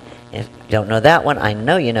 If you don't know that one, I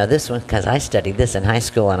know you know this one because I studied this in high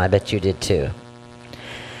school, and I bet you did too.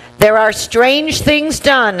 There are strange things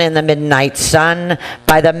done in the midnight sun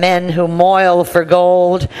by the men who moil for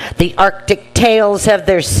gold. The Arctic tales have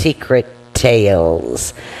their secret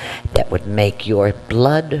tales that would make your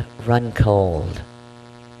blood run cold.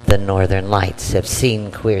 The northern lights have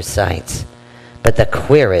seen queer sights, but the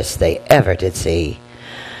queerest they ever did see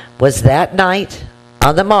was that night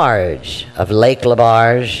on the marge of Lake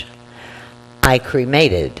LaBarge. I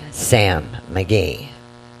cremated Sam McGee.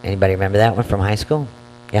 Anybody remember that one from high school?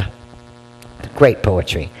 Yeah. Great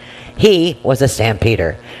poetry. He was a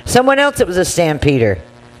stampeder. Someone else that was a stampeder.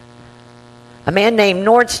 A man named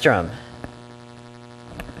Nordstrom.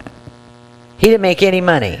 He didn't make any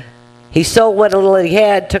money. He sold what little he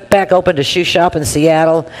had, took back, opened a shoe shop in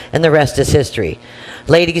Seattle, and the rest is history.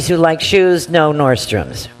 Ladies who like shoes know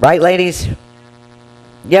Nordstroms. Right, ladies?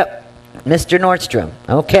 Yep. Mr. Nordstrom.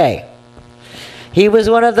 Okay. He was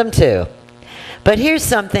one of them, too. But here's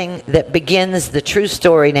something that begins the true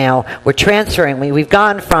story now. We're transferring. We've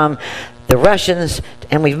gone from the Russians,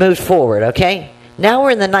 and we've moved forward, okay? Now we're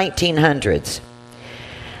in the 1900s.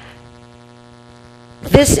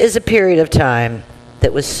 This is a period of time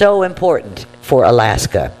that was so important for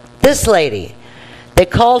Alaska. This lady, they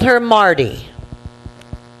called her Marty.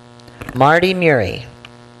 Marty Murray.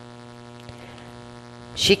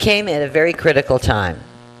 She came at a very critical time.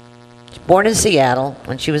 Born in Seattle,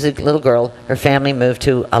 when she was a little girl, her family moved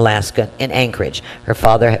to Alaska in Anchorage. Her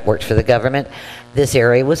father had worked for the government. This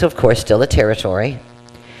area was, of course, still a territory.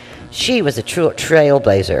 She was a true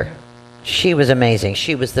trailblazer. She was amazing.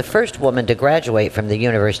 She was the first woman to graduate from the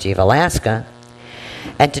University of Alaska.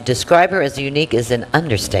 And to describe her as unique is an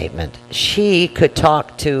understatement. She could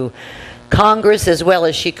talk to Congress as well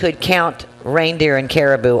as she could count reindeer and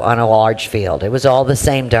caribou on a large field. It was all the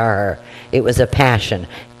same to her. It was a passion.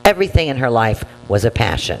 Everything in her life was a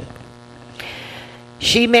passion.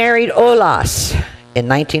 She married Olaus in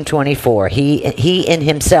 1924. He in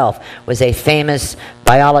himself was a famous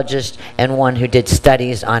biologist and one who did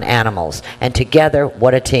studies on animals. And together,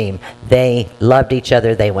 what a team. They loved each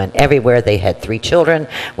other. They went everywhere. They had 3 children.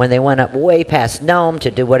 When they went up way past Nome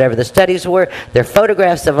to do whatever the studies were, there are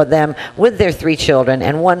photographs of them with their 3 children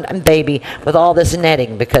and one baby with all this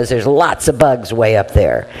netting because there's lots of bugs way up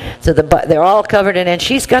there. So they're all covered in, and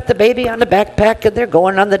she's got the baby on the backpack, and they're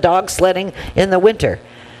going on the dog sledding in the winter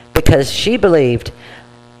because she believed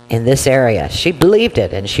in this area. She believed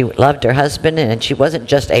it, and she loved her husband, and she wasn't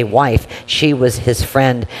just a wife, she was his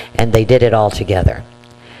friend, and they did it all together.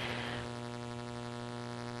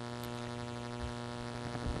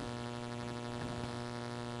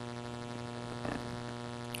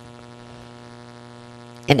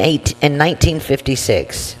 In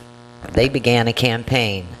 1956, they began a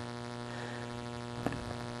campaign,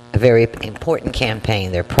 a very important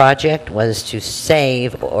campaign. Their project was to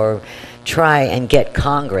save or try and get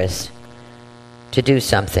Congress to do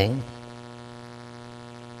something.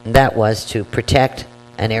 And that was to protect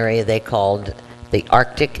an area they called the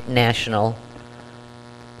Arctic National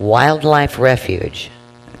Wildlife Refuge.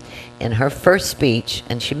 In her first speech,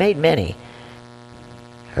 and she made many,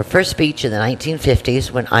 her first speech in the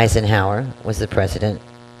 1950s when Eisenhower was the president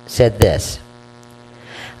said this: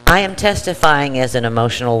 "I am testifying as an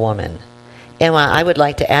emotional woman, and I would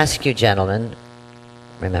like to ask you gentlemen,"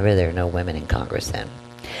 remember there are no women in Congress then,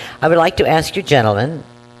 "I would like to ask you gentlemen,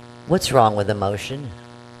 what's wrong with emotion?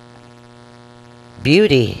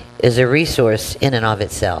 Beauty is a resource in and of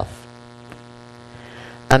itself.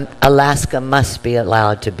 Alaska must be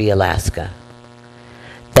allowed to be Alaska.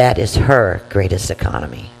 That is her greatest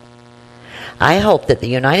economy. I hope that the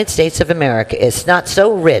United States of America is not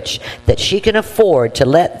so rich that she can afford to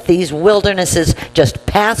let these wildernesses just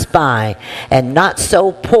pass by, and not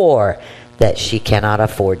so poor that she cannot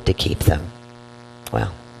afford to keep them."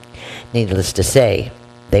 Well, needless to say,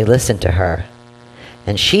 they listened to her.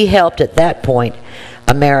 And she helped at that point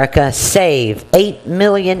America save 8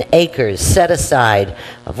 million acres set aside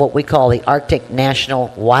of what we call the Arctic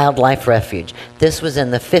National Wildlife Refuge. This was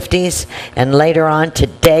in the 50s, and later on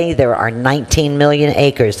today there are 19 million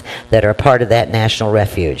acres that are part of that national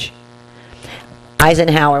refuge.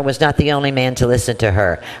 Eisenhower was not the only man to listen to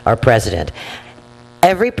her, our president.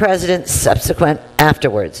 Every president subsequent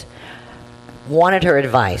afterwards wanted her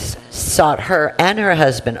advice, sought her and her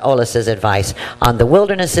husband Olis's advice on the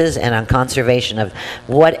wildernesses and on conservation of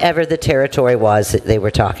whatever the territory was that they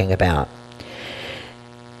were talking about.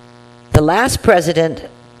 The last president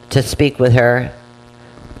to speak with her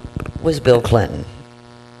was Bill Clinton.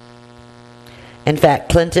 In fact,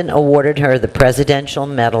 Clinton awarded her the Presidential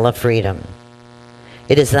Medal of Freedom.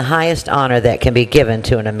 It is the highest honor that can be given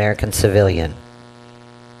to an American civilian.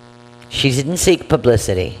 She didn't seek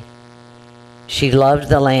publicity. She loved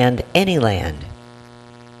the land, any land.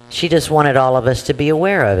 She just wanted all of us to be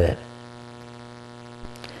aware of it.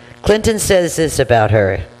 Clinton says this about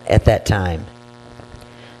her at that time: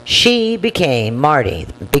 Marty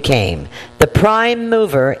became the prime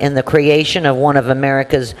mover in the creation of one of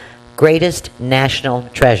America's greatest national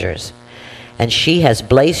treasures. And she has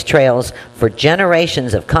blazed trails for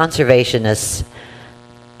generations of conservationists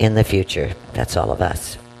in the future. That's all of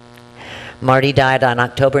us. Marty died on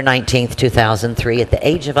October 19th, 2003 at the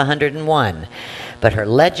age of 101. But her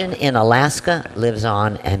legend in Alaska lives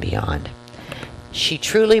on and beyond. She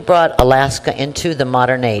truly brought Alaska into the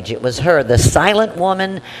modern age. It was her, the silent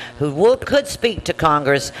woman who could speak to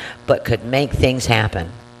Congress, but could make things happen.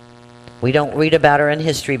 We don't read about her in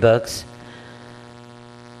history books,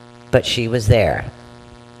 but she was there.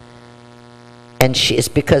 And it's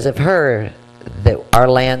because of her that our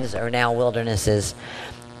lands are now wildernesses.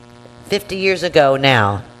 50 years ago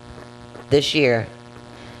now, this year,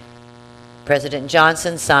 President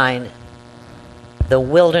Johnson signed the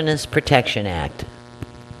Wilderness Protection Act,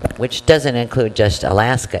 which doesn't include just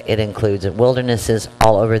Alaska. It includes wildernesses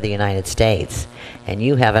all over the United States. And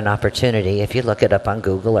you have an opportunity, if you look it up on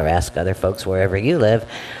Google or ask other folks wherever you live,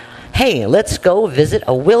 hey, let's go visit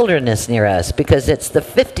a wilderness near us, because it's the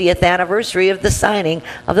 50th anniversary of the signing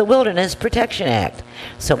of the Wilderness Protection Act.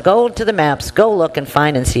 So go to the maps, go look and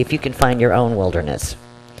find and see if you can find your own wilderness.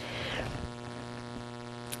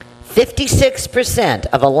 56%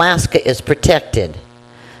 of Alaska is protected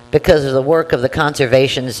because of the work of the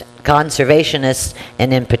conservationists,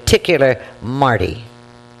 and in particular, Marty.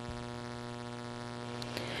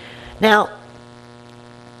 Now,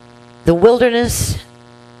 the wilderness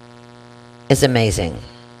is amazing.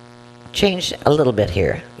 Change a little bit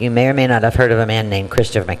here. You may or may not have heard of a man named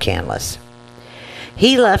Christopher McCandless.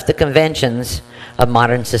 He left the conventions of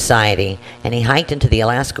modern society and he hiked into the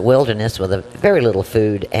Alaska wilderness with a very little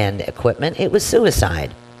food and equipment. It was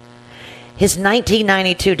suicide. His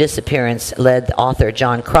 1992 disappearance led author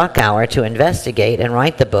John Krakauer to investigate and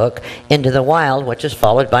write the book Into the Wild, which was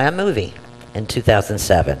followed by a movie in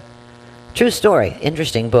 2007. True story,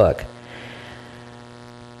 interesting book.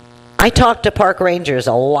 I talk to park rangers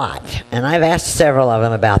a lot, and I've asked several of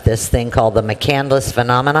them about this thing called the McCandless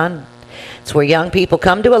phenomenon. It's where young people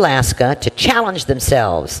come to Alaska to challenge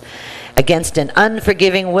themselves against an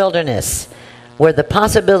unforgiving wilderness where the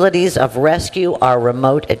possibilities of rescue are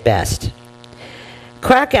remote at best.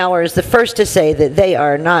 Krakauer is the first to say that they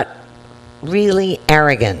are not really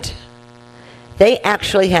arrogant. They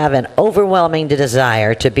actually have an overwhelming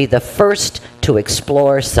desire to be the first to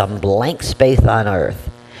explore some blank space on Earth.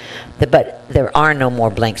 But there are no more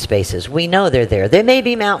blank spaces. We know they're there. There may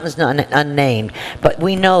be mountains unnamed, but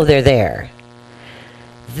we know they're there.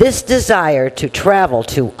 This desire to travel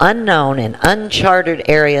to unknown and uncharted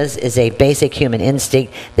areas is a basic human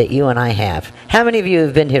instinct that you and I have. How many of you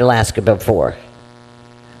have been to Alaska before?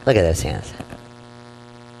 Look at those hands.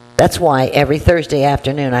 That's why every Thursday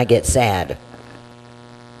afternoon I get sad.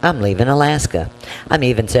 I'm leaving Alaska. I'm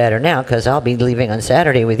even sadder now because I'll be leaving on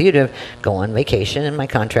Saturday with you to go on vacation and my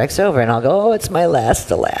contract's over. And I'll go, oh, it's my last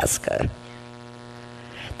Alaska.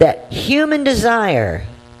 That human desire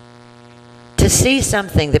to see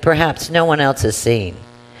something that perhaps no one else has seen.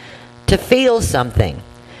 To feel something.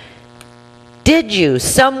 Did you,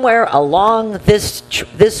 somewhere along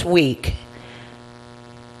this week,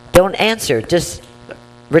 don't answer, just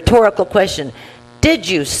rhetorical question, did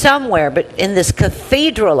you somewhere, but in this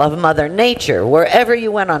cathedral of Mother Nature, wherever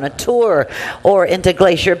you went on a tour or into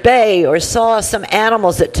Glacier Bay or saw some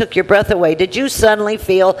animals that took your breath away, did you suddenly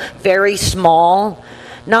feel very small?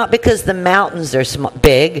 Not because the mountains are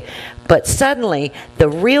big, but suddenly the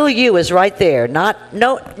real you is right there.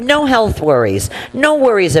 No health worries, no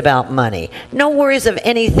worries about money, no worries of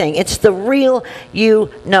anything. It's the real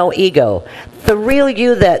you, no ego. The real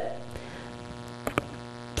you that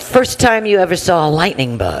first time you ever saw a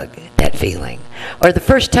lightning bug, that feeling. Or the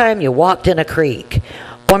first time you walked in a creek.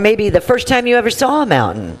 Or maybe the first time you ever saw a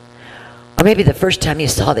mountain. Or maybe the first time you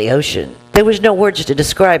saw the ocean. There was no words to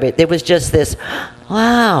describe it. There was just this,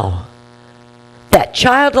 wow. That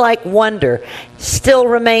childlike wonder still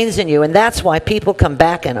remains in you. And that's why people come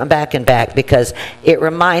back and back and back. Because it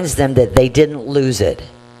reminds them that they didn't lose it.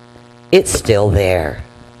 It's still there.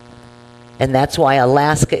 And that's why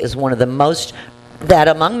Alaska is one of the most, that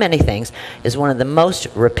among many things, is one of the most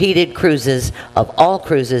repeated cruises of all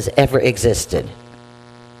cruises ever existed.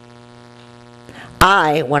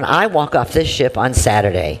 When I walk off this ship on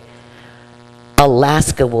Saturday,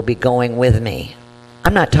 Alaska will be going with me.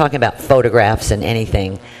 I'm not talking about photographs and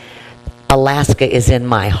anything. Alaska is in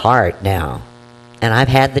my heart now. And I've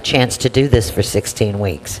had the chance to do this for 16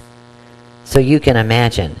 weeks. So you can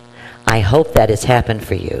imagine. I hope that has happened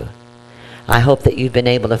for you. I hope that you've been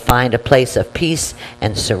able to find a place of peace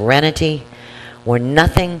and serenity where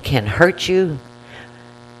nothing can hurt you.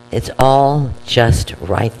 It's all just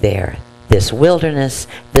right there. This wilderness,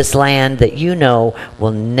 this land that you know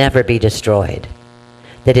will never be destroyed,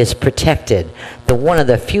 that is protected, one of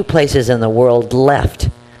the few places in the world left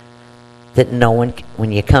that no one,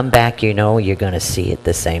 when you come back, you know you're going to see it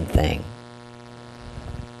the same thing.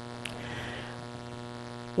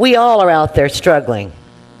 We all are out there struggling.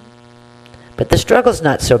 But the struggle's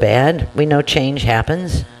not so bad. We know change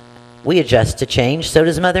happens. We adjust to change. So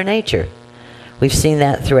does Mother Nature. We've seen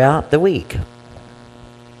that throughout the week.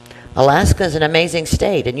 Alaska is an amazing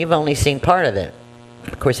state, and you've only seen part of it.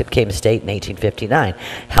 Of course, it became a state in 1859.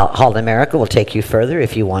 Holland America will take you further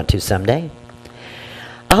if you want to someday.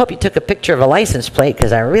 I hope you took a picture of a license plate,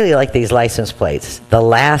 because I really like these license plates. The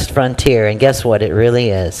Last Frontier, and guess what? It really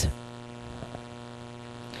is.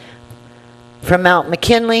 From Mount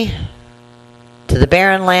McKinley to the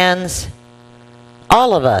Barren Lands,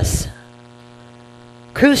 all of us,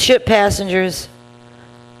 cruise ship passengers,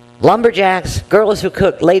 lumberjacks, girls who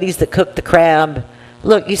cook, ladies that cook the crab.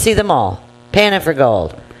 Look, you see them all, panning for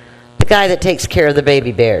gold. The guy that takes care of the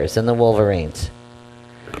baby bears and the wolverines.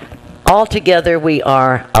 All together we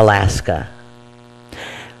are Alaska.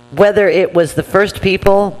 Whether it was the first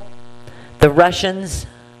people, the Russians,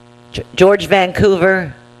 George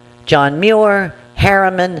Vancouver, John Muir,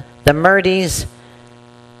 Harriman, the Murdays,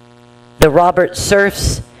 the Robert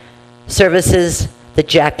Surfs services, the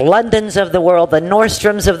Jack Londons of the world, the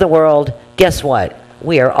Nordstroms of the world, guess what?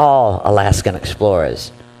 We are all Alaskan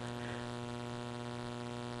explorers.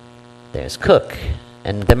 There's Cook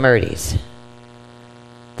and the Murdays,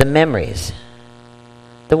 the Memories,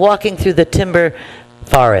 The walking through the timber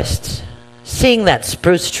forests, seeing that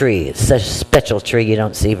spruce tree, it's such a special tree you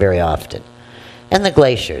don't see very often, and the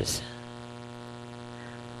glaciers.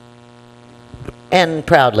 And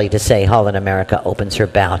proudly to say, Holland America opens her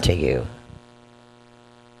bow to you.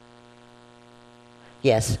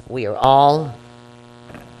 Yes, we are all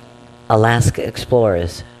Alaska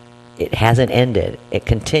explorers. It hasn't ended. It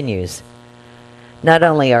continues. Not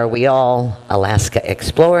only are we all Alaska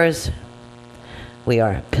explorers, we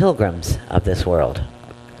are pilgrims of this world.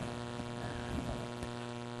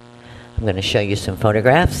 I'm going to show you some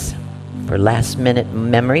photographs for last minute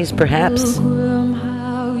memories, perhaps.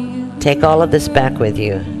 Take all of this back with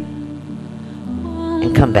you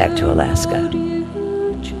and come back to Alaska.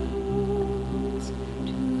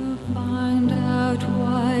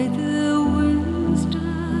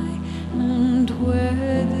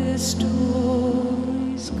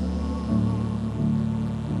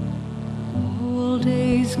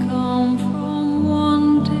 Days come from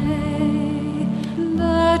one day,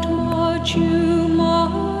 that much you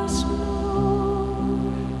must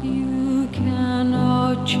know. You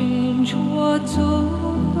cannot change what's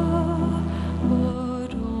over,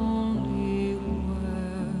 but only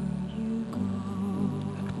where you go.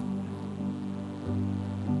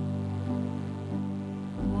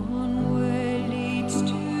 One way leads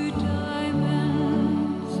to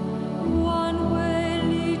diamonds, one way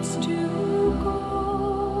leads to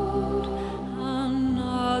gold,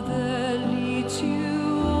 another leads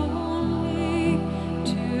you only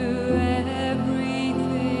to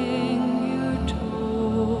everything you're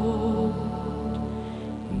told.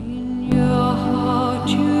 In your heart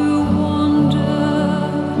you wonder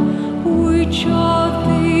which of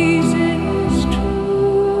these is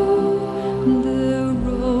true, the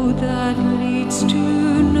road that leads to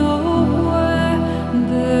nowhere,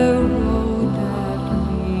 the road that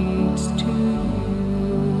leads to you.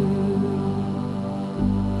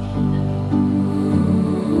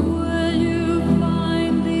 Will you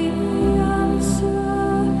find the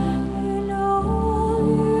answer in all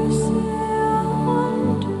you say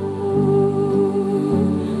and do?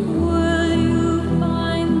 Will you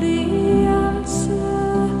find the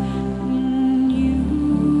answer in you?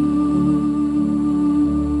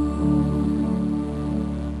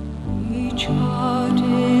 Each heart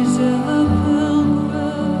is a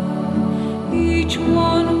pilgrim, each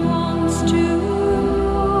one wants to know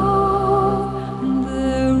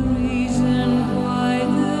the reason why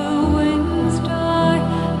the winds die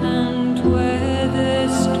and where the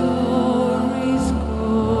stories go.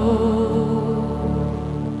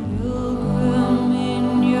 Pilgrim,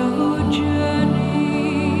 in your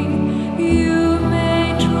journey, you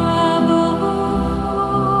may travel far.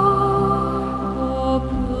 Oh,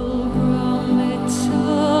 pilgrim, it's a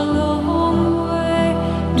long way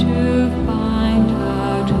to find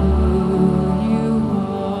out who you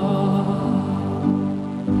are.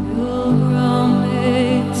 Pilgrim,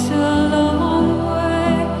 it's a long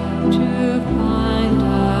way to find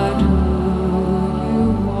out who you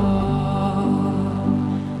are.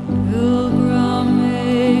 Pilgrim,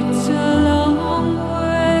 it's a long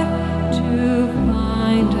way to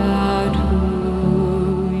find out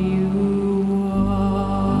who you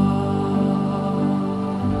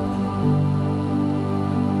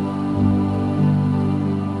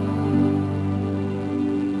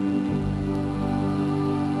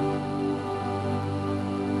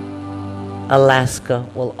Alaska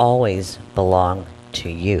will always belong to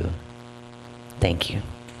you. Thank you.